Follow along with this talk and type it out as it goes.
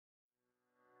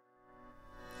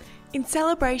In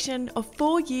celebration of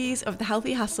 4 years of the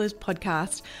Healthy Hustlers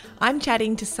podcast, I'm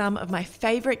chatting to some of my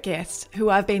favourite guests who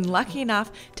I've been lucky enough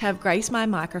to have grace my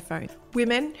microphone.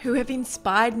 Women who have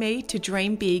inspired me to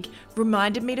dream big,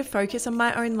 reminded me to focus on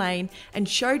my own lane, and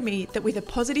showed me that with a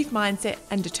positive mindset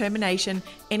and determination,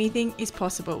 anything is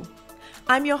possible.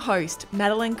 I'm your host,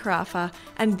 Madeline Carafa,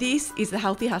 and this is the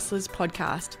Healthy Hustlers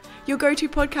podcast, your go-to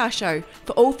podcast show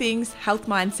for all things health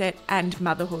mindset and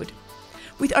motherhood.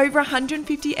 With over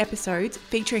 150 episodes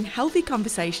featuring healthy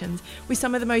conversations with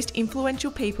some of the most influential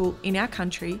people in our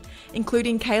country,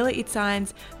 including Kayla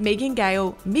Itzines, Megan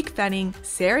Gale, Mick Fanning,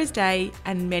 Sarah's Day,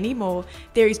 and many more,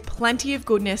 there is plenty of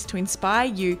goodness to inspire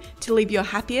you to live your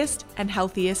happiest and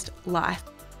healthiest life.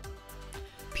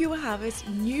 Pure Harvest's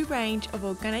new range of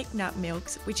organic nut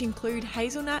milks, which include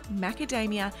hazelnut,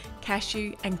 macadamia,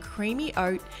 cashew, and creamy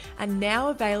oat, are now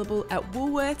available at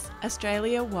Woolworths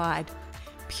Australia-wide.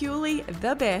 Purely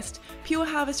the best, Pure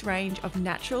Harvest range of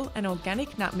natural and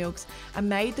organic nut milks are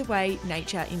made the way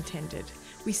nature intended,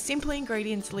 with simple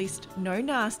ingredients list, no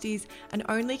nasties, and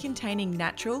only containing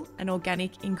natural and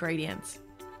organic ingredients.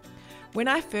 When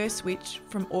I first switched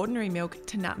from ordinary milk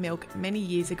to nut milk many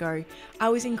years ago, I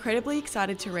was incredibly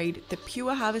excited to read the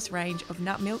Pure Harvest range of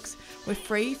nut milks were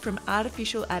free from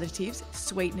artificial additives,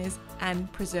 sweeteners,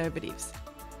 and preservatives.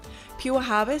 Pure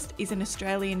Harvest is an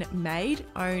Australian-made,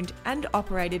 owned and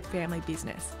operated family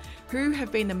business who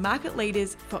have been the market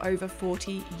leaders for over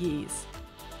 40 years.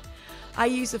 I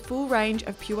use the full range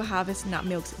of Pure Harvest nut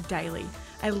milks daily.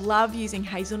 I love using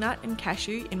hazelnut and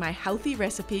cashew in my healthy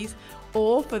recipes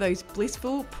or for those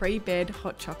blissful pre-bed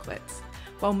hot chocolates,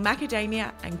 while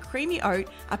macadamia and creamy oat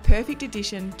are perfect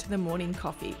addition to the morning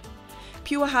coffee.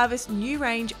 Pure Harvest's new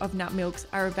range of nut milks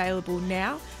are available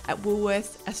now at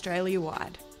Woolworths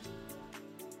Australia-wide.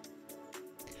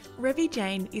 Revie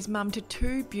Jane is mum to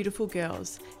 2 beautiful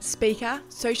girls, speaker,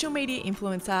 social media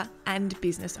influencer, and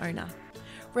business owner.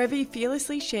 Revie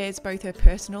fearlessly shares both her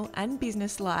personal and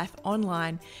business life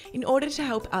online in order to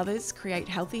help others create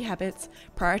healthy habits,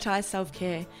 prioritise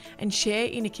self-care, and share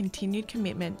in a continued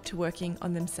commitment to working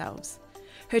on themselves.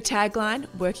 Her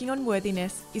tagline, Working on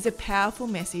Worthiness, is a powerful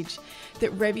message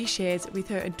that Revie shares with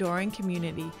her adoring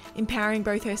community, empowering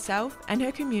both herself and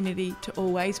her community to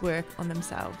always work on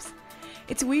themselves.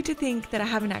 It's weird to think that I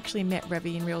haven't actually met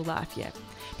Revie in real life yet,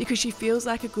 because she feels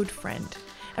like a good friend,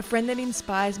 a friend that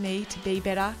inspires me to be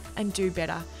better and do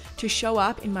better, to show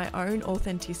up in my own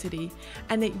authenticity,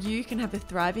 and that you can have a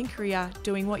thriving career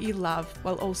doing what you love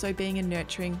while also being a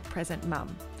nurturing present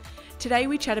mum. Today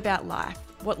we chat about life,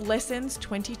 what lessons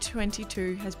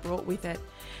 2022 has brought with it,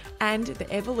 and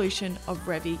the evolution of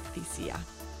Revie this year.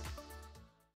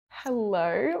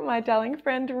 Hello, my darling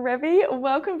friend Revie.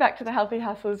 Welcome back to the Healthy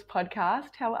Hustlers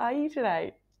podcast. How are you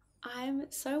today? I'm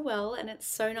so well, and it's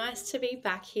so nice to be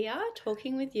back here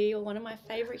talking with you. You're one of my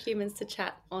favourite humans to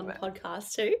chat on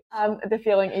podcasts too. The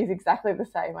feeling is exactly the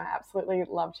same. I absolutely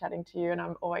love chatting to you, and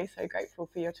I'm always so grateful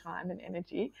for your time and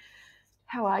energy.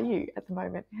 How are you at the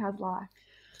moment? How's life?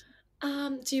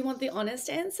 Do you want the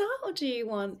honest answer or do you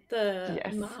want the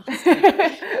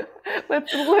mask?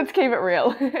 Let's keep it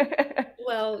real.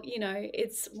 Well,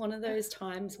 it's one of those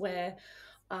times where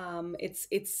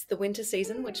it's the winter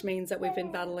season, which means that we've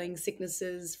been battling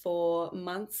sicknesses for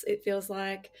months, it feels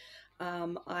like.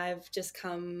 I've just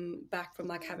come back from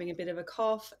having a bit of a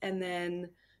cough, and then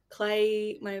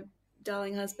Clay, my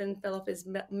darling husband, fell off his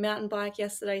mountain bike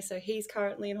yesterday, so he's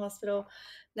currently in hospital,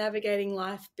 navigating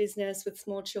life, business with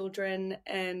small children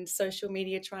and social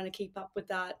media, trying to keep up with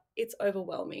that. It's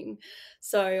overwhelming.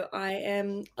 So I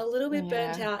am a little bit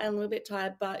burnt out and a little bit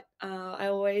tired, but I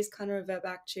always kind of revert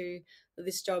back to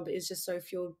this job is just so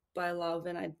fueled by love,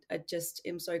 and I just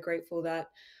am so grateful that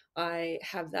I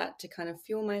have that to kind of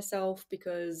fuel myself,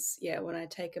 because when I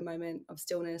take a moment of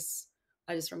stillness,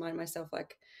 I just remind myself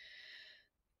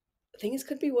things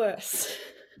could be worse.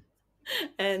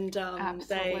 And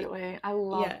absolutely, I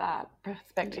love that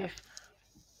perspective.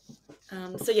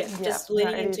 Just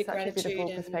leaning into such gratitude. A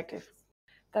beautiful perspective.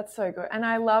 That's so good. And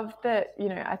I love that,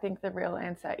 I think the real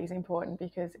answer is important,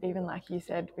 because even like you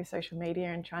said, with social media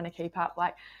and trying to keep up,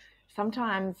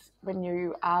 sometimes when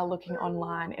you are looking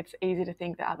online, it's easy to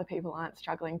think that other people aren't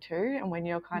struggling too. And when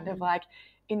you're kind of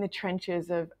in the trenches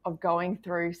of going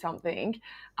through something,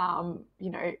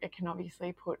 it can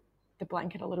obviously put the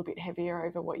blanket a little bit heavier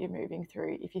over what you're moving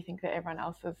through if you think that everyone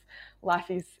else's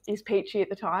life is peachy at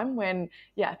the time, when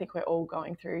I think we're all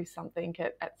going through something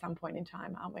at some point in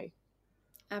time, aren't we?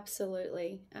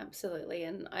 Absolutely.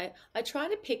 And I try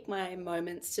to pick my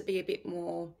moments to be a bit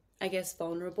more, I guess,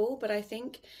 vulnerable, but I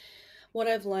think What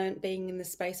I've learned being in the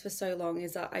space for so long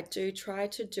is that I do try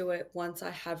to do it once I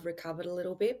have recovered a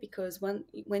little bit, because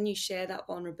when you share that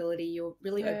vulnerability, you're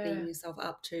really opening Yeah. yourself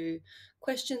up to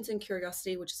questions and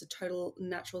curiosity, which is a total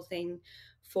natural thing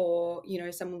for,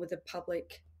 someone with a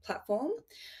public platform.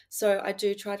 So I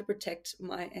do try to protect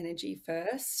my energy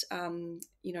first.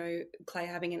 Clay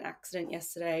having an accident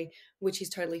yesterday, which he's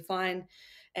totally fine,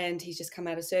 and he's just come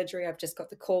out of surgery. I've just got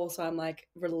the call, so I'm like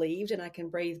relieved and I can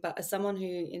breathe. But as someone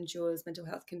who endures mental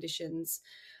health conditions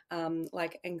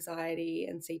like anxiety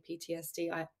and CPTSD,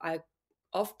 I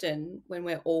often, when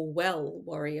we're all well,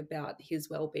 worry about his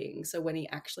well-being. So when he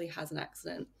actually has an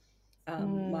accident,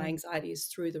 my Mm, anxiety is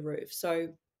through the roof. So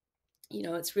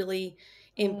it's really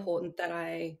mm. important that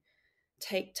I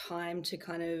take time to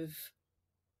kind of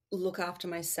look after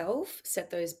myself, set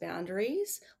those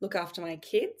boundaries, look after my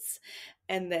kids,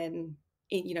 and then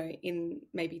in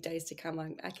maybe days to come,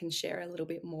 I can share a little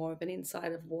bit more of an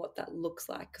insight of what that looks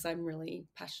like, because I'm really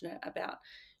passionate about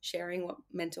sharing what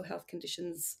mental health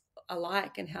conditions are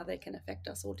like and how they can affect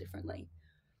us all differently.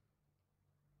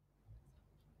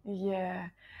 Yeah.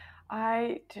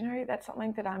 I do you know that's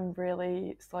something that I'm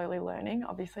really slowly learning.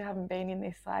 Obviously, I haven't been in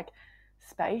this like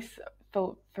space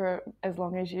for as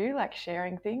long as you, like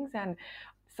sharing things. And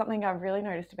something I've really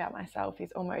noticed about myself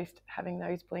is almost having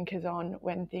those blinkers on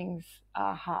when things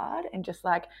are hard, and just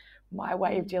like my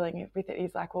way of Mm, dealing with it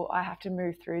is like, well, I have to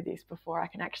move through this before I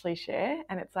can actually share.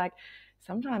 And it's like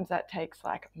sometimes that takes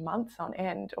like months on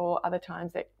end, or other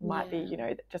times it might be,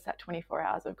 yeah. just that 24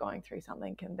 hours of going through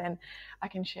something, and then I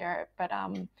can share it. But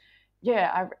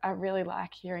yeah, I really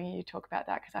like hearing you talk about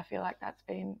that, because I feel like that's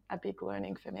been a big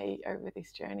learning for me over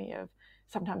this journey of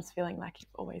sometimes feeling like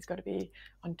you've always got to be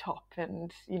on top,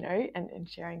 and and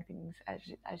sharing things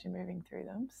as you're moving through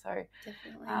them. So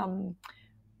Definitely. um,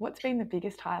 what's been the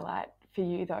biggest highlight for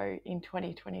you though in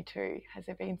 2022? Has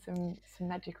there been some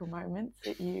magical moments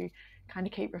that you kind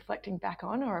of keep reflecting back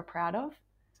on or are proud of?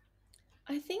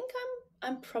 I think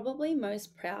I'm probably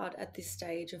most proud at this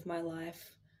stage of my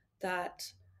life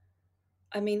that,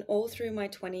 I mean, all through my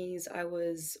 20s, I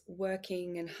was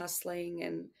working and hustling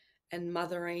and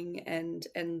mothering and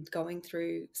going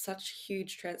through such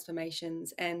huge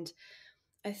transformations. And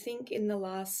I think in the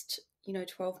last,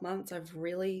 12 months, I've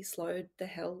really slowed the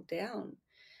hell down.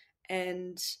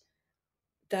 And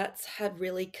that's had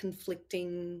really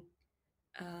conflicting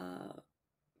uh,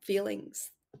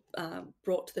 feelings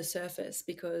brought to the surface,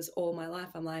 because all my life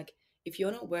I'm like, if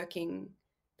you're not working,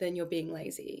 then you're being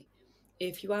lazy.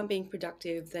 If you aren't being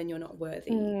productive, then you're not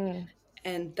worthy. Mm,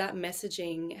 And that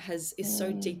messaging is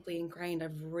so mm, deeply ingrained.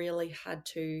 I've really had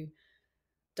to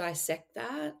dissect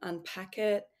that, unpack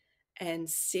it, and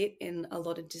sit in a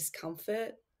lot of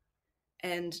discomfort.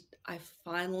 And I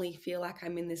finally feel like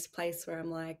I'm in this place where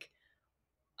I'm like,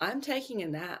 I'm taking a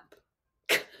nap.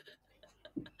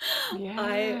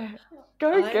 I yeah.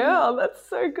 Go I'm girl. That's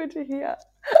so good to hear.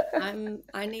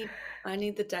 I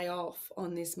need the day off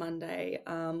on this Monday.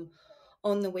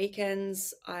 On the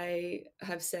weekends, I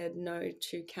have said no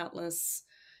to countless,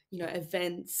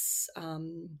 events,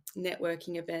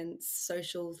 networking events,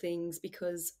 social things,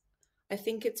 because I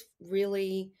think it's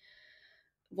really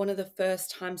one of the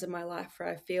first times in my life where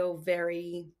I feel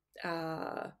very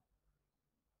uh,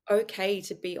 okay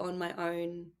to be on my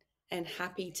own and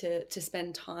happy to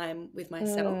spend time with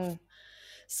myself. Mm,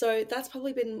 So that's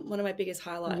probably been one of my biggest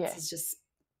highlights, yeah. is just,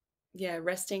 yeah,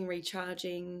 resting,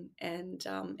 recharging, and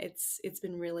it's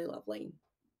been really lovely.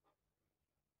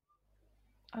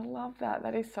 I love that.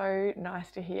 That is so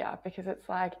nice to hear, because it's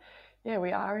like, yeah,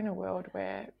 we are in a world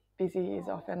where busy is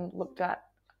often looked at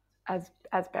as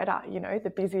better. The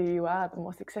busier you are, the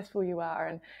more successful you are,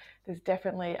 and there's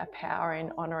definitely a power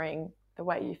in honouring the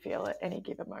way you feel at any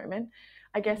given moment.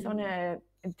 I guess on Mm. a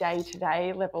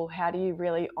day-to-day level, how do you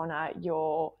really honour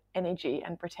your energy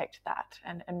and protect that,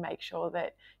 and make sure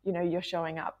that you're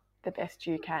showing up the best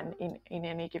you can in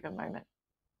any given moment?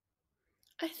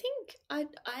 I think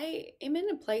I am in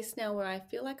a place now where I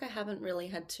feel like I haven't really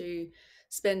had to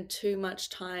spend too much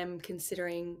time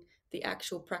considering the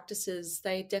actual practices.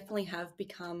 They definitely have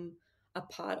become a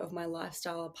part of my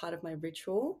lifestyle, a part of my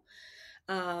ritual.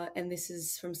 And this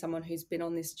is from someone who's been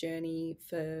on this journey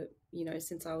for,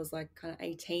 since I was like kind of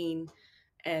 18,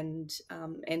 and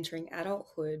entering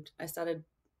adulthood. I started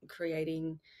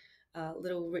creating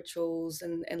little rituals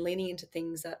and leaning into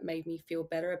things that made me feel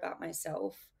better about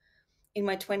myself. In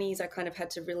my 20s, I kind of had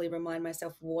to really remind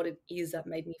myself what it is that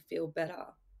made me feel better.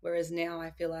 Whereas now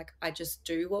I feel like I just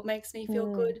do what makes me feel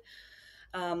Mm, good.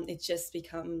 It just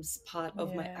becomes part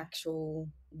of my yeah. actual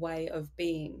way of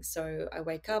being. So I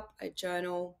wake up, I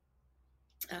journal,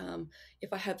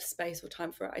 If I have space or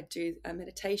time for it, I do a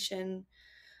meditation.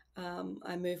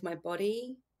 I move my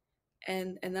body,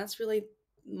 and that's really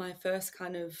my first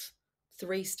kind of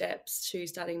 3 steps to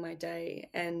starting my day.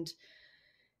 And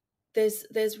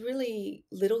there's really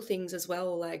little things as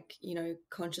well, like, you know,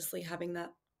 consciously having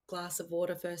that glass of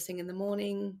water first thing in the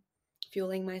morning,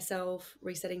 fueling myself,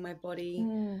 resetting my body.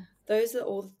 Those are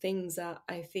all the things that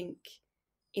I think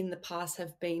in the past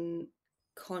have been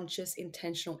conscious,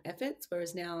 intentional efforts,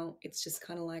 whereas now it's just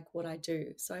kind of like what I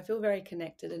do. So I feel very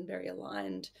connected and very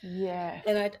aligned. Yes.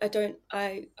 And I don't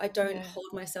Yeah.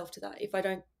 hold myself to that. If I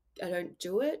don't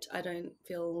do it, I don't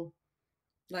feel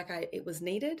like it was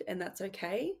needed, and that's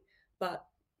okay. But,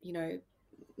 you know,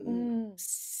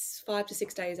 5 to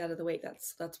 6 days out of the week,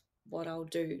 that's what I'll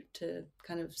do to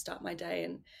kind of start my day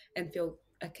and feel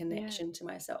a connection to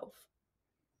myself.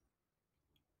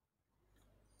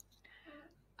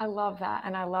 I love that.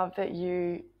 And I love that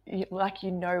you like,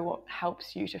 you know what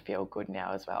helps you to feel good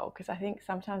now as well. Because I think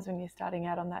sometimes when you're starting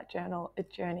out on that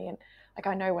journey, and like,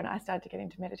 I know when I started to get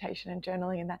into meditation and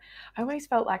journaling and that, I always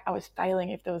felt like I was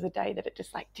failing if there was a day that it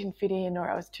just like didn't fit in, or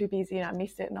I was too busy and I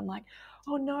missed it. And I'm like,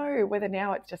 oh no, whether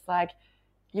now it's just like,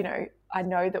 you know, I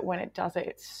know that when it does it,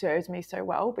 it serves me so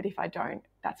well. But if I don't,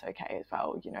 that's okay as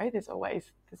well. You know, there's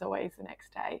always the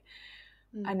next day.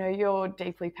 I know you're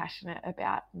deeply passionate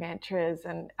about mantras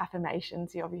and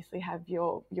affirmations. You obviously have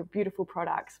your beautiful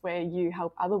products where you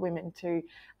help other women to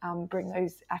bring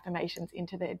those affirmations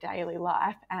into their daily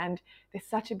life. And there's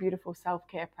such a beautiful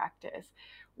self-care practice.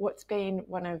 What's been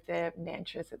one of the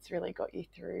mantras that's really got you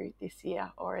through this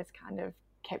year, or has kind of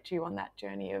kept you on that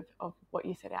journey of what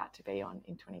you set out to be on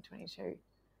in 2022?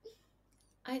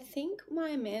 I think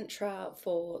my mantra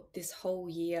for this whole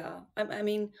year, I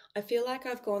mean, I feel like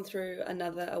I've gone through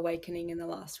another awakening in the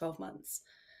last 12 months.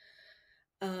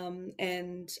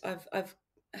 And I've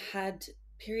had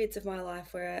periods of my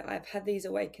life where I've had these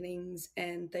awakenings,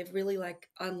 and they've really like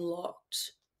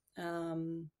unlocked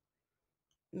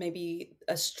maybe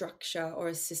a structure or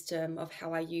a system of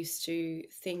how I used to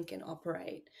think and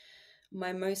operate.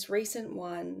 My most recent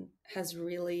one has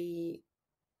really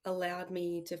allowed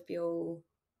me to feel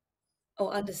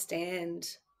or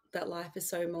understand that life is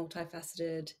so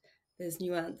multifaceted. There's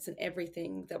nuance in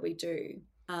everything that we do.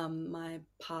 My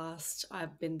past,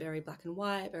 I've been very black and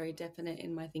white, very definite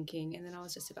in my thinking. And then I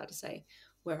was just about to say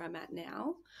where I'm at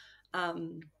now.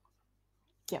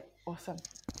 Yep, awesome.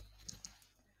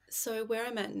 So where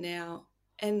I'm at now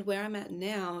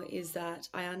is that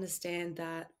I understand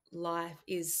that life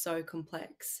is so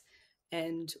complex.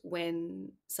 And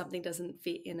when something doesn't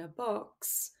fit in a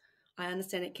box, I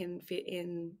understand it can fit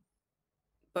in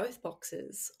both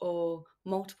boxes or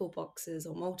multiple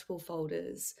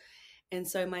folders. And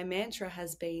so my mantra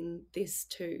has been this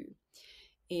too,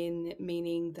 in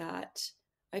meaning that,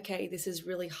 okay, this is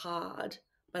really hard,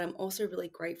 but I'm also really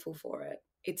grateful for it.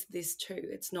 It's this too.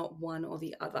 It's not one or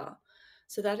the other.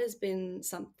 So that has been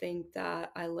something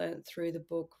that I learned through the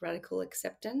book Radical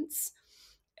Acceptance.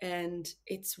 And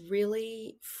it's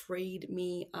really freed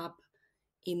me up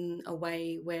in a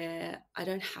way where I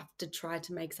don't have to try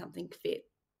to make something fit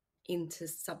into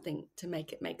something to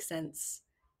make it make sense.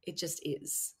 It just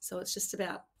is. So it's just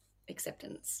about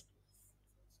acceptance.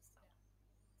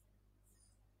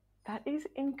 That is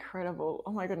incredible.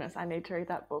 Oh my goodness, I need to read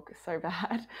that book so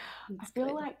bad. I It's feel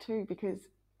good. like too, because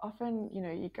often, you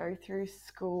know, you go through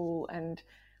school and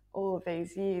all of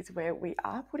these years where we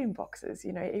are put in boxes,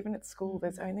 you know, even at school,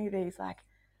 there's only these like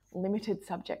limited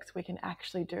subjects we can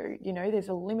actually do. You know, there's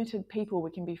a limited people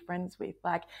we can be friends with.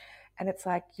 Like, and it's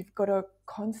like you've got to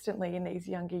constantly in these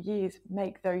younger years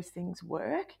make those things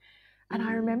work. And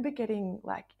I remember getting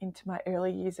like into my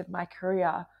early years of my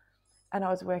career, and I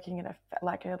was working in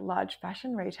a large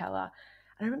fashion retailer,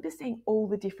 and I remember seeing all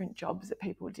the different jobs that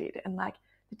people did and like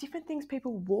the different things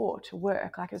people wore to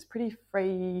work. Like, it was a pretty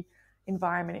free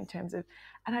environment in terms of,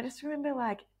 and I just remember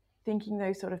like thinking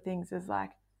those sort of things as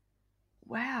like,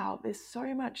 wow, there's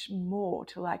so much more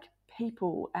to like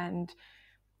people and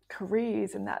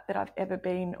careers and that I've ever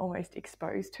been almost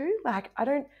exposed to. Like, I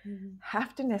don't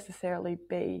have to necessarily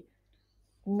be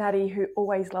Maddie who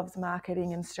always loves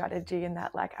marketing and strategy and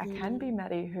that. Like, I can be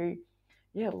Maddie who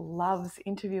loves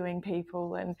interviewing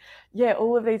people, and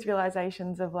all of these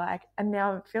realizations of like, and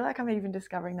now I feel like I'm even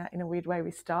discovering that in a weird way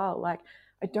with style. Like,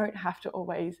 I don't have to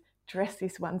always dress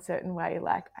this one certain way.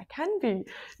 Like, I can be,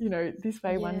 you know, this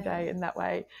way one day and that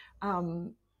way.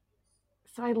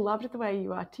 So I loved the way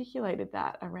you articulated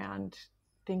that around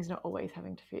things not always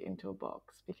having to fit into a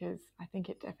box, because I think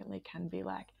it definitely can be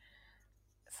like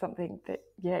something that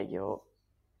you're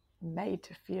made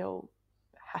to feel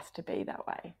has to be that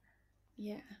way.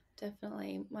 Yeah,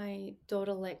 definitely. My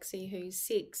daughter Lexi, who's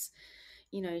 6,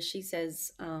 she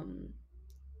says,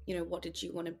 what did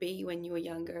you want to be when you were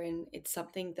younger? And it's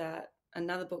something that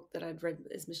another book that I'd read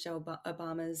is Michelle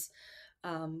Obama's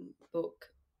book.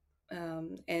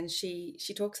 And she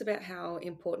talks about how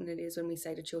important it is when we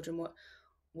say to children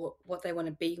what they want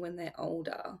to be when they're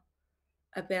older,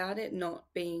 about it not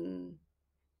being,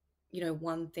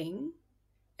 one thing,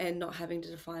 and not having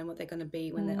to define what they're going to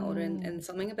be when they're older. And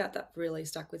something about that really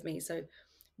stuck with me. So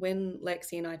when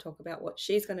Lexi and I talk about what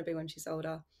she's going to be when she's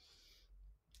older,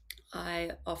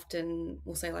 I often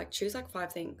will say, like, choose like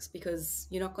 5 things, because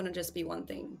you're not going to just be one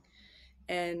thing.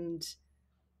 And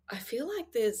I feel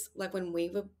like there's, like, when we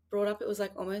were brought up, it was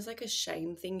like almost like a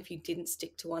shame thing if you didn't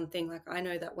stick to one thing. Like, I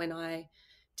know that when I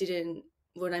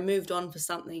moved on for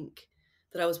something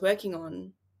that I was working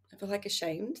on, I feel like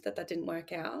ashamed that didn't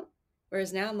work out.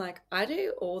 Whereas now I'm like, I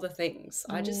do all the things.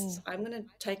 I'm going to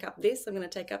take up this, I'm going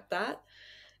to take up that,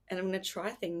 and I'm going to try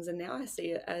things. And now I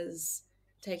see it as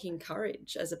taking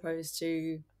courage, as opposed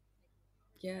to,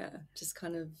 just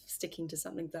kind of sticking to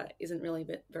something that isn't really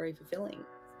very fulfilling.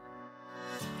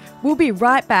 We'll be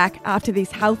right back after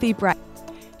this healthy break.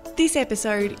 This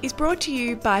episode is brought to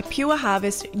you by Pure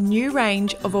Harvest new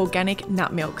range of organic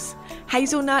nut milks: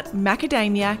 hazelnut,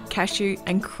 macadamia, cashew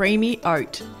and creamy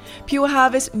oat. Pure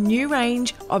Harvest new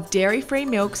range of dairy-free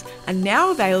milks are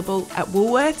now available at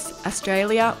Woolworths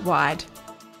Australia-wide.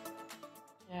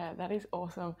 Yeah, that is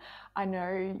awesome. I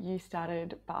know you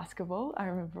started basketball. I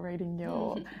remember reading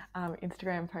your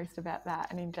Instagram post about that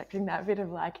and injecting that bit of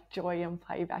like joy and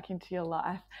play back into your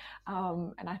life.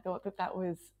 And I thought that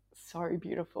was so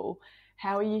beautiful.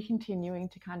 How are you continuing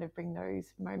to kind of bring those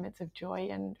moments of joy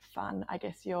and fun? I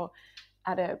guess you're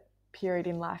at a period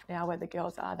in life now where the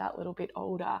girls are that little bit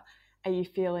older. Are you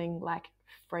feeling like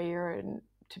freer and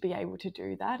to be able to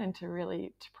do that and to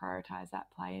prioritize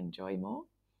that play and joy more?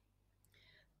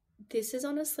 This has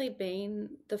honestly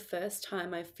been the first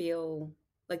time I feel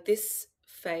like this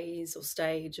phase or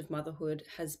stage of motherhood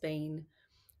has been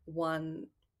one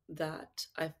that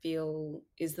I feel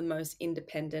is the most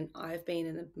independent I've been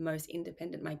and the most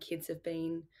independent my kids have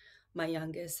been. My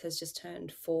youngest has just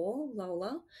turned 4,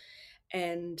 Lola,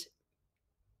 and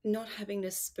not having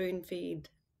to spoon feed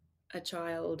a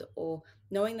child, or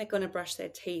knowing they're going to brush their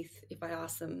teeth if I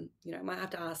ask them, I might have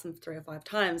to ask them 3 or 5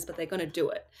 times, but they're going to do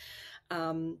it.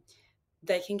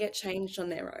 They can get changed on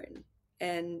their own,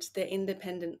 and their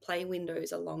independent play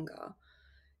windows are longer.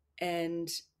 And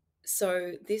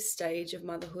so this stage of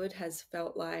motherhood has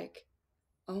felt like,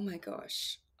 oh my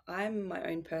gosh, I'm my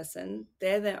own person.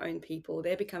 They're their own people.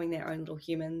 They're becoming their own little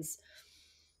humans.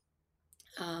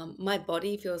 My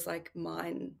body feels like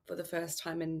mine for the first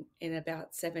time in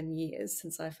about 7 years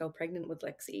since I fell pregnant with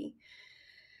Lexi.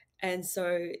 And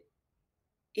so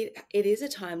it is a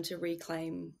time to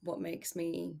reclaim what makes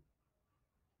me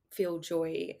feel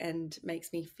joy and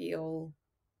makes me feel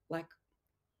like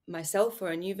myself, or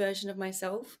a new version of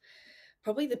myself.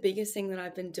 Probably the biggest thing that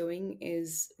I've been doing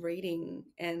is reading,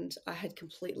 and I had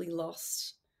completely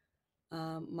lost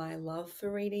my love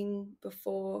for reading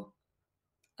before,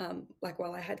 like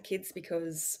while I had kids,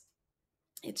 because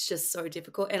it's just so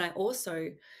difficult. And I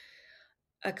also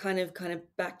kind of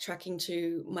backtracking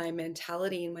to my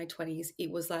mentality in my 20s.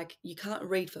 It was like, you can't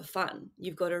read for fun.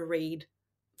 You've got to read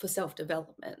for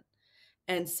self-development.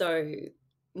 And so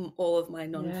all of my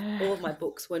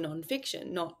books were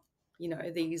nonfiction, not,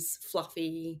 these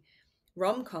fluffy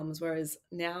rom-coms. Whereas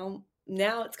now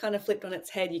it's kind of flipped on its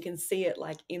head. You can see it,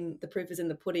 like, in the proof is in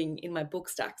the pudding. In my book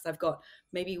stacks, I've got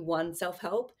maybe 1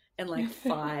 self-help and like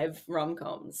 5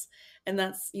 rom-coms. And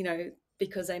that's,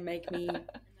 because they make me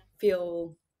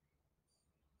feel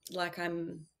like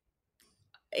I'm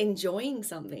enjoying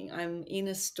something. I'm in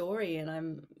a story,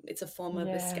 and it's a form of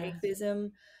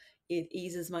escapism. It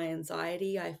eases my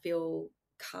anxiety. I feel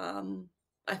calm.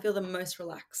 I feel the most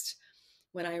relaxed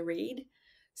when I read.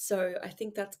 So I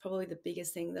think that's probably the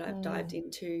biggest thing that I've dived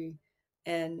into,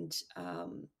 and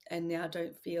now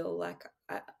don't feel like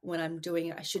when I'm doing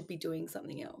it, I should be doing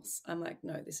something else. I'm like,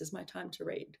 no, this is my time to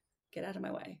read. Get out of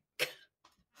my way.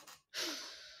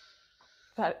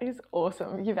 That is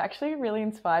awesome. You've actually really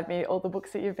inspired me. All the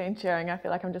books that you've been sharing, I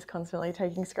feel like I'm just constantly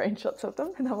taking screenshots of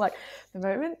them. And I'm like, the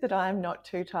moment that I'm not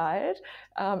too tired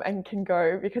and can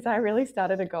go, because I really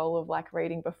started a goal of like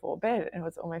reading before bed, and it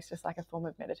was almost just like a form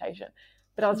of meditation.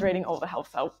 But I was reading all the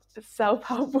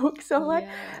self-help books. So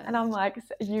and I'm like,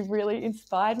 you really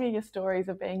inspired me, your stories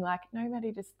of being like, no,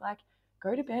 Maddie, just like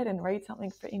go to bed and read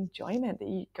something for enjoyment, that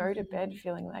you go to bed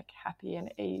feeling like happy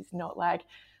and ease, not like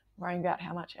worrying about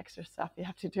how much extra stuff you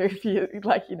have to do for you,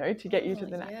 like, you know, to get you to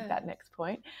that next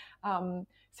point.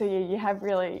 So yeah, you have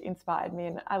really inspired me,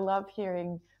 and I love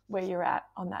hearing where you're at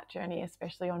on that journey,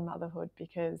 especially on motherhood,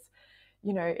 because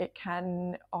you know, it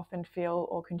can often feel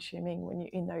all-consuming when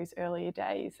you're in those earlier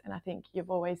days. And I think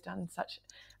you've always done such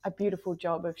a beautiful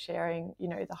job of sharing, you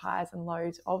know, the highs and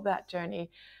lows of that journey.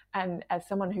 And as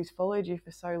someone who's followed you for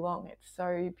so long, it's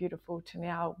so beautiful to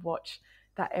now watch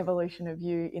that evolution of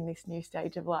you in this new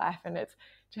stage of life. And it's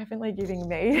definitely giving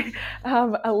me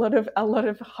a lot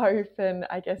of hope and,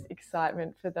 I guess,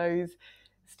 excitement for those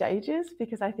stages,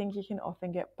 because I think you can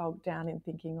often get bogged down in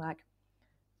thinking like,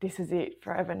 this is it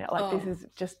forever now. Like, this is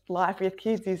just life with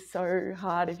kids is so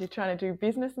hard if you're trying to do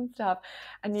business and stuff.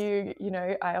 And you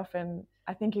know, I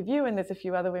think of you, and there's a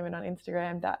few other women on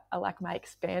Instagram that are like my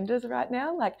expanders right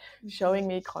now, like showing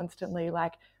me constantly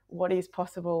like what is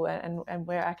possible and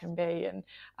where I can be. And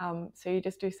so you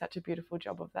just do such a beautiful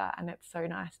job of that. And it's so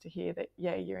nice to hear that,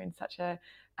 yeah, you're in such a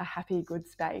happy, good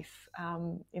space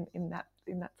in that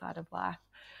side of life.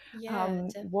 Yeah,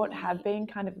 what have been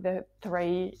kind of the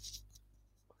three...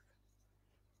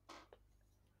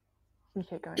 You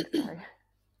keep going, sorry.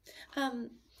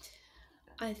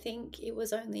 I think it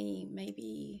was only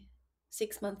maybe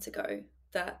 6 months ago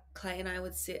that Clay and I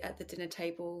would sit at the dinner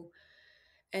table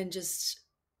and just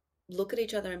look at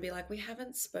each other and be like, we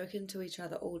haven't spoken to each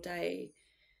other all day.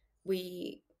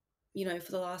 We, you know,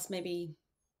 for the last maybe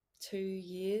 2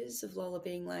 years of Lola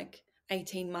being like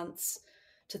 18 months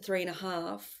to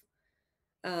 3.5,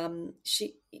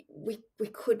 we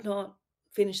could not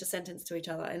finish a sentence to each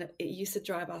other, and it used to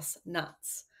drive us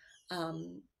nuts.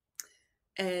 And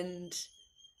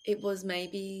it was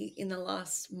maybe in the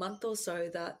last month or so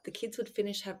that the kids would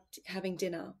finish having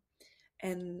dinner,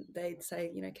 and they'd say,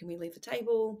 you know, can we leave the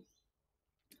table?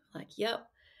 Like, yep.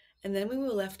 And then we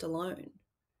were left alone,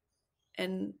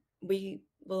 and we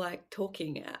were like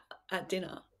talking at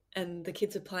dinner, and the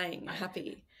kids are playing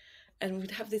happy. And we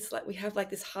have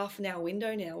this half an hour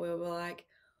window now where we're like,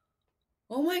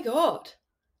 oh my God,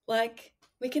 like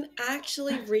we can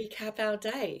actually recap our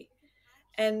day.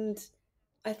 And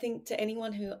I think to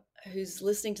anyone who's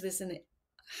listening to this and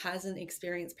hasn't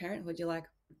experienced parenthood, you're like,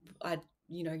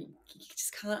 you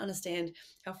just can't understand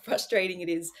how frustrating it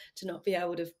is to not be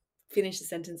able to finish a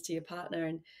sentence to your partner,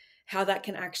 and how that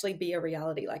can actually be a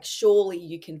reality. Like, surely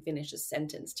you can finish a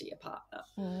sentence to your partner.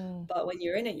 But when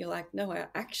you're in it, you're like, no, I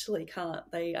actually can't.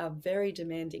 They are very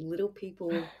demanding. Little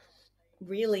people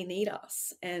really need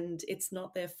us, and it's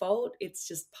not their fault. It's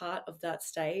just part of that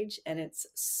stage, and it's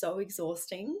so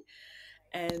exhausting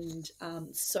and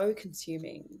so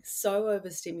consuming, so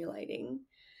overstimulating.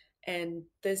 And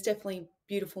there's definitely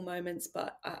beautiful moments,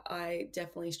 but I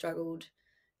definitely struggled.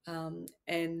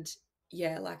 And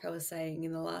yeah, like I was saying,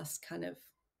 in the last kind of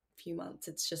few months,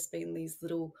 it's just been these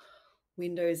little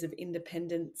windows of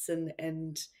independence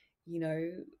and you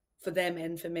know, for them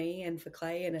and for me and for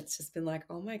Clay. And it's just been like,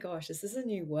 oh my gosh, this is a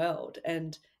new world.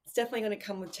 And it's definitely going to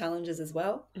come with challenges as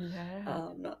well.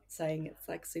 I'm not saying it's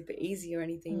like super easy or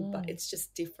anything, but it's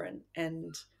just different.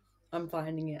 And I'm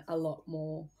finding it a lot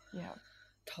more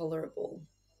tolerable.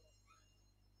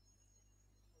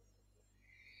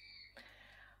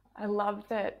 I love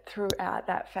that throughout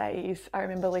that phase, I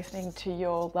remember listening to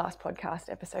your last podcast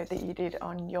episode that you did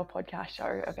on your podcast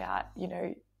show about, you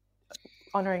know,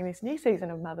 honouring this new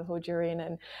season of motherhood you're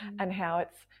in, and how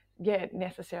it's,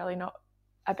 necessarily not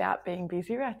about being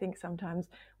busier. I think sometimes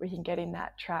we can get in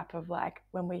that trap of like,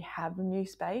 when we have a new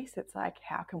space, it's like,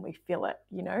 how can we fill it?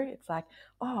 You know, it's like,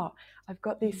 oh, I've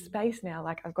got this space now,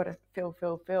 like I've got to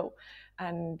fill.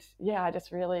 And yeah, I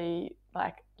just really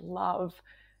like love,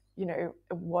 you know,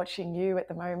 watching you at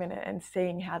the moment and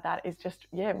seeing how that is just,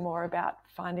 more about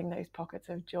finding those pockets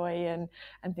of joy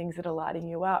and things that are lighting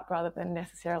you up, rather than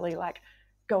necessarily like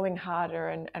going harder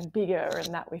and bigger,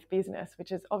 and that with business,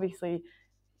 which is obviously,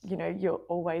 you know, you're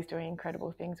always doing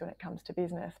incredible things when it comes to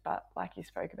business, but like you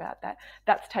spoke about,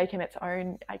 that's taken its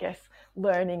own, I guess,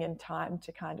 learning and time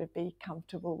to kind of be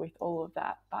comfortable with all of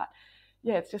that. But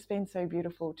yeah, it's just been so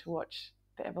beautiful to watch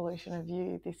the evolution of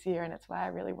you this year, and it's why I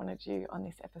really wanted you on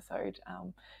this episode,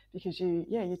 because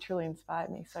you truly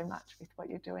inspired me so much with what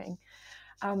you're doing.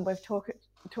 We've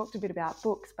talked a bit about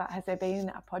books, but has there been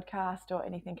a podcast or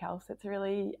anything else that's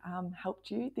really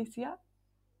helped you this year?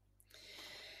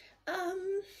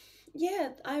 Yeah,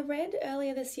 I read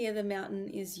earlier this year The Mountain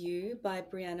Is You by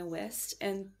Brianna West,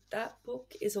 and that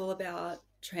book is all about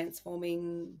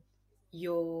transforming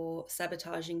your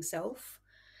sabotaging self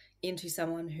into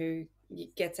someone who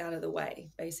gets out of the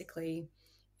way, basically.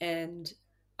 And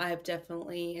I have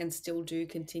definitely and still do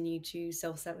continue to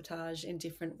self-sabotage in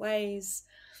different ways.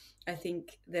 I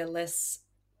think they're less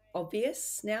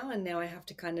obvious now, and now I have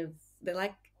to they're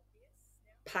like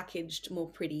packaged more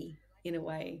pretty in a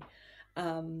way.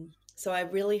 So I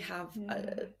really have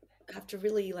to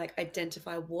really like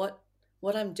identify what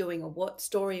I'm doing or what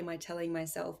story am I telling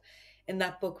myself, and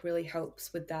that book really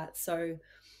helps with that. So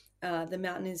The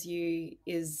Mountain Is You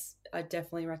is, I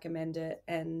definitely recommend it,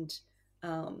 and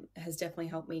has definitely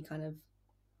helped me kind of,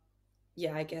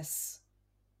 yeah, I guess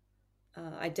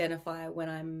identify when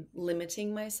I'm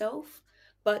limiting myself.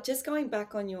 But just going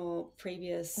back on your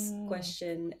previous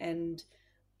question and,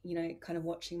 kind of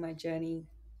watching my journey,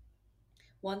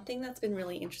 one thing that's been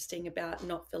really interesting about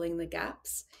not filling the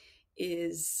gaps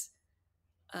is,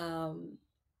 um,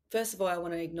 first of all, I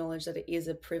want to acknowledge that it is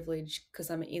a privilege because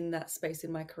I'm in that space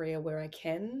in my career where I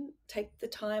can take the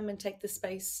time and take the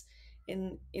space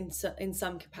in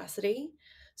some capacity.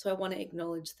 So I want to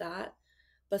acknowledge that.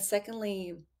 But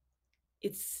secondly,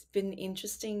 it's been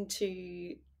interesting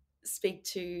to speak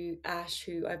to Ash,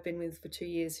 who I've been with for 2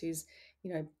 years, who's,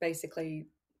 basically,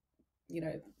 you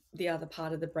know, the other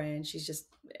part of the brand. She's just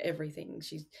everything.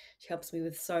 She helps me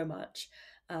with so much.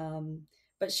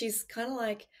 But she's kind of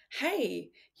like,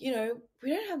 hey, we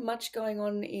don't have much going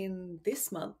on in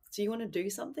this month. Do you want to do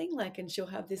something? Like, and she'll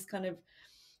have this kind of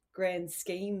grand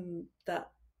scheme that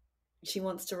she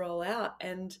wants to roll out.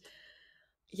 And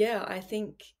yeah, I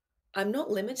think I'm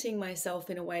not limiting myself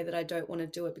in a way that I don't want to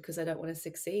do it because I don't want to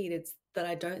succeed. It's that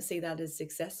I don't see that as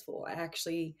successful. I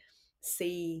actually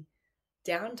see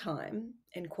downtime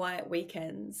and quiet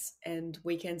weekends and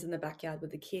weekends in the backyard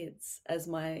with the kids as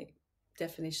my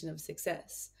definition of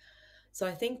success. So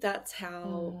I think that's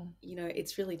how,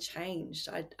 it's really changed.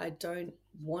 I don't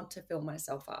want to fill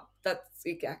myself up.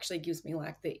 It actually gives me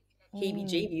like the heebie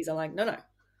jeebies. I'm like, no,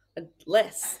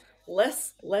 less,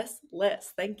 less, less,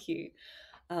 less. Thank you.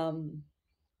 Um,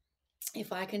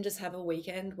 if I can just have a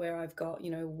weekend where I've got,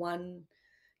 one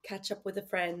catch up with a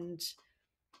friend,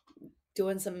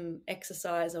 doing some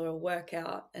exercise or a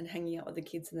workout and hanging out with the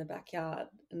kids in the backyard,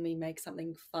 and we make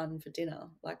something fun for dinner,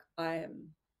 like, I am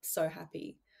so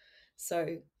happy.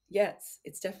 So yeah,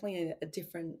 it's definitely a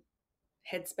different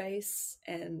headspace,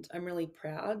 and I'm really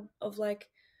proud of like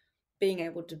being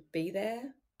able to be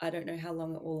there. I don't know how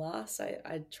long it will last.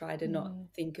 I try to not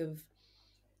think of,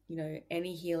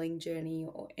 any healing journey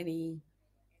or any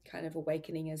kind of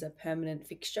awakening as a permanent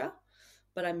fixture,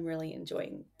 but I'm really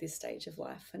enjoying this stage of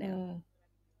life for now.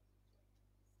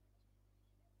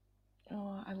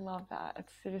 Oh, I love that.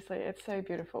 It's seriously, it's so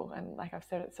beautiful. And like I've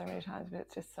said it so many times, but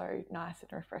it's just so nice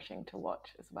and refreshing to watch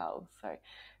as well. So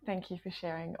thank you for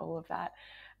sharing all of that.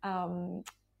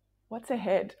 What's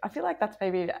ahead? I feel like that's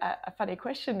maybe a funny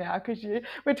question now because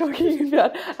we're talking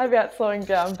about slowing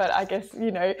down, but I guess,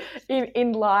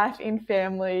 in life, in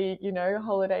family,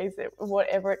 holidays,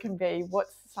 whatever it can be,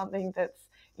 what's something that's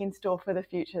in store for the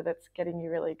future that's getting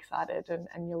you really excited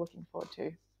and you're looking forward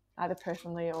to, either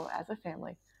personally or as a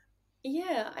family?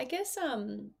 Yeah, I guess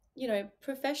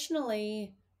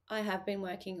professionally, I have been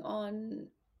working on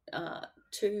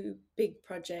two big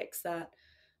projects that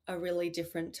are really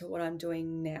different to what I'm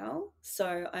doing now.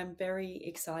 So I'm very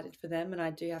excited for them, and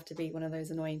I do have to be one of those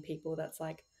annoying people that's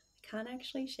like, I can't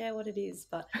actually share what it is,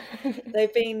 but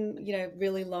they've been,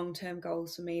 really long-term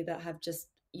goals for me that have just,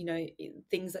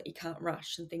 things that you can't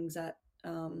rush, and things that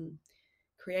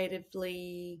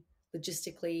creatively,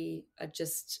 logistically are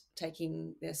just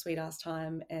taking their sweet ass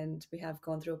time. And we have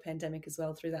gone through a pandemic as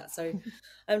well through that. So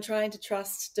I'm trying to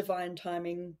trust divine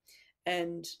timing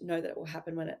and know that it will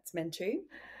happen when it's meant to.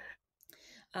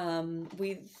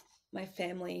 With my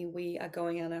family, we are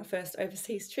going on our first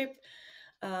overseas trip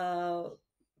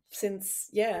since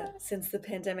the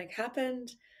pandemic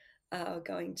happened.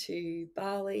 Going to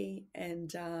Bali,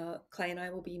 and Clay and I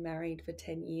will be married for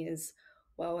 10 years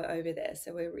while we're over there.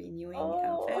 So we're renewing our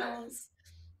Oh, vows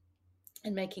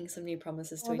and making some new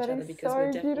promises to each that other, is because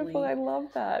we're so beautiful. I definitely,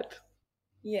 love that.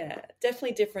 yeah,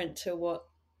 definitely different to what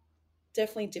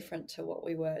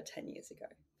we were 10 years ago,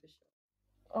 for sure.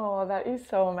 Oh, that is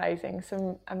so amazing.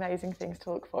 Some amazing things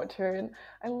to look forward to. And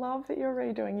I love that you're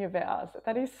redoing your vows.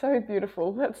 That is so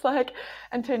beautiful. That's like,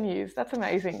 and 10 years, that's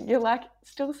amazing. You're like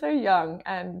still so young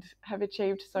and have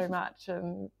achieved so much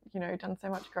and, done so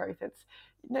much growth.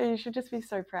 You should just be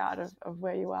so proud of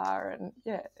where you are. And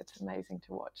yeah, it's amazing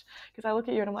to watch. Because I look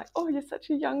at you and I'm like, oh, you're such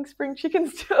a young spring chicken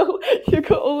still. You've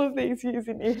got all of these years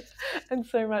in you and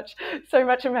so much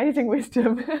amazing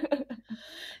wisdom.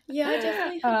 Yeah, I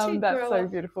definitely had to That's grow so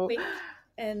up beautiful. quick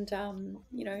and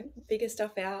figure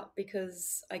stuff out,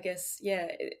 because I guess,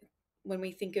 when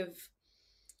we think of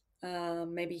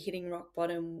maybe hitting rock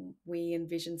bottom, we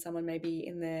envision someone maybe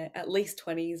in their at least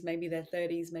 20s, maybe their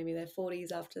 30s, maybe their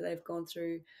 40s after they've gone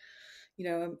through,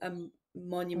 a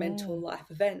monumental life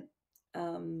event.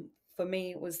 For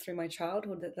me, it was through my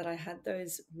childhood that I had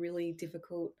those really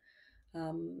difficult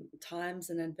times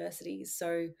and adversities.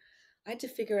 So I had to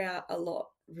figure out a lot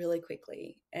really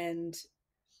quickly. And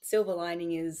silver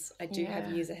lining is I do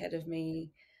have years ahead of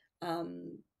me.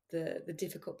 The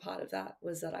difficult part of that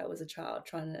was that I was a child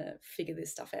trying to figure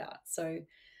this stuff out. So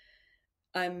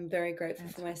I'm very grateful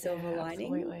for my silver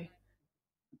lining. Absolutely.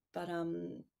 But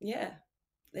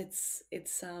it's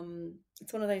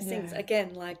one of those things.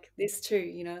 Again, like this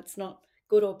too, it's not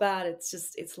good or bad.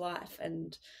 It's life,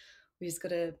 and we just got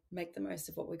to make the most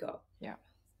of what we got.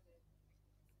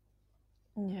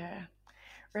 Yeah.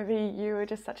 Revie, you are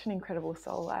just such an incredible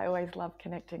soul. I always love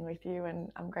connecting with you, and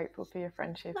I'm grateful for your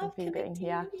friendship and for you being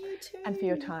here and for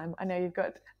your time. I know you've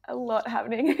got a lot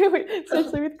happening,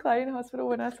 especially with Clay in hospital.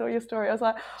 When I saw your story, I was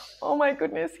like, oh my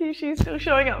goodness, she's still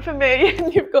showing up for me,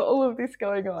 and you've got all of this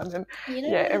going on. And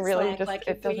it really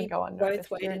it doesn't go unnoticed.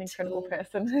 You're an incredible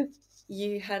person.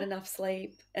 You had enough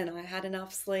sleep and I had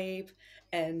enough sleep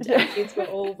and our kids were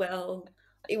all well.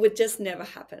 It would just never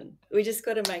happen. We just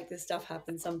got to make this stuff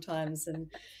happen sometimes.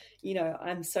 And,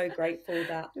 I'm so grateful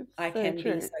that I can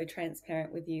be so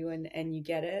transparent with you and you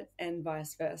get it, and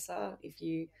vice versa. If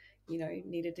you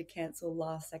needed to cancel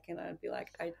last second, I'd be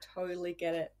like, I totally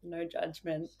get it. No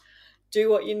judgment. Do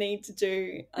what you need to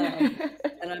do.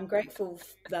 And I'm grateful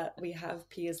that we have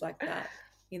peers like that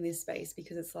in this space,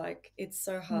 because it's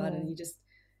so hard and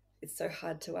it's so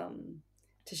hard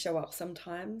to show up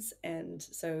sometimes. And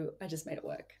so I just made it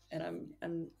work, and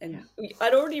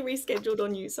I'd already rescheduled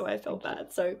on you, so I felt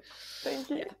bad. So thank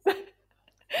you.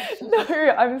 No,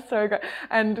 I'm so great.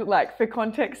 And for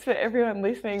context for everyone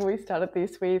listening, we started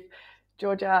this with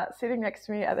Georgia sitting next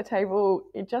to me at the table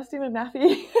just in a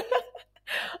nappy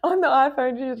on the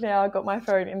iPhone. She's now got my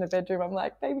phone in the bedroom. I'm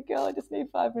like, baby girl, I just need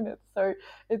 5 minutes. So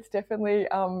it's definitely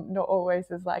not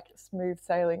always as smooth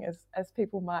sailing as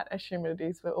people might assume it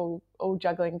is. We're all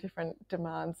juggling different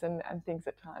demands and things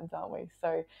at times, aren't we?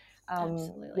 So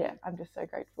absolutely. I'm just so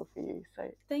grateful for you. So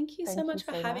thank you so much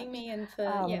for having me, and for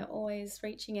always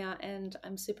reaching out. And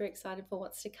I'm super excited for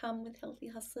what's to come with Healthy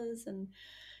Hustlers, and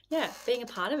being a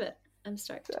part of it. I'm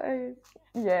stoked. So,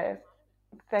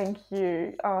 thank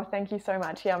you. Oh, thank you so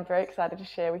much. I'm very excited to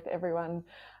share with everyone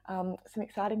some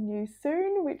exciting news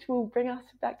soon, which will bring us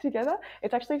back together.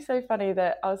 It's actually so funny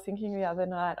that I was thinking the other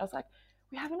night, I was like,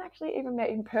 we haven't actually even met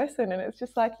in person, and it's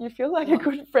just you feel like a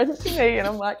good friend to me, and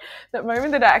I'm like, that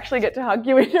moment that I actually get to hug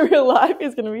you in real life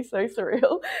is going to be so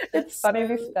surreal. It's funny,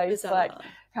 this space, bizarre.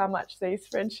 How much these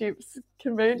friendships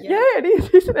can mean. Yeah, it is,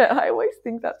 isn't it? I always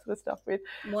think that sort of stuff with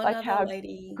how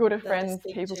good of friends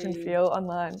people can feel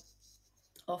online.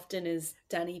 Often is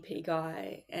Danny P.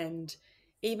 Guy and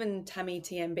even Tammy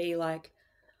TMB,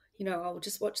 I'll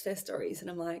just watch their stories and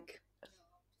I'm like,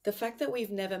 the fact that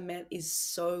we've never met is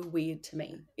so weird to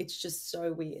me. It's just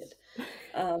so weird.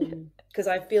 Because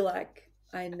I feel like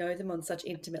I know them on such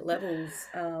intimate levels.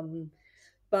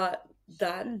 But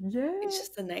that it's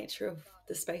just the nature of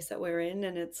the space that we're in,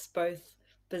 and it's both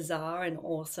bizarre and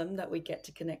awesome that we get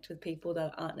to connect with people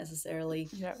that aren't necessarily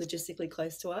logistically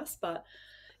close to us. But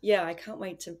I can't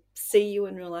wait to see you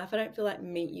in real life. I don't feel like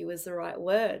meet you is the right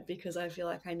word, because I feel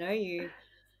like I know you.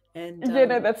 And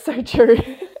that's so true.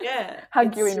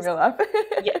 Hug you in real life.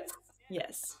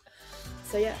 yes.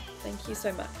 So thank you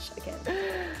so much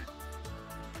again.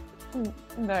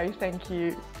 No, thank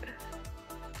you.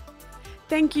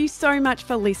 Thank you so much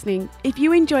for listening. If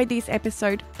you enjoyed this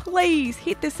episode, please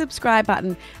hit the subscribe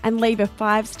button and leave a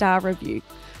 5-star review.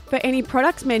 For any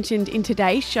products mentioned in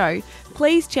today's show,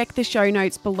 please check the show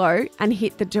notes below and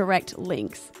hit the direct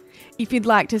links. If you'd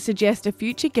like to suggest a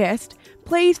future guest,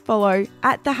 please follow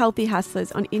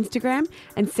 @TheHealthyHustlers on Instagram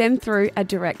and send through a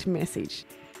direct message.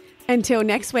 Until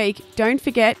next week, don't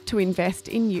forget to invest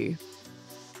in you.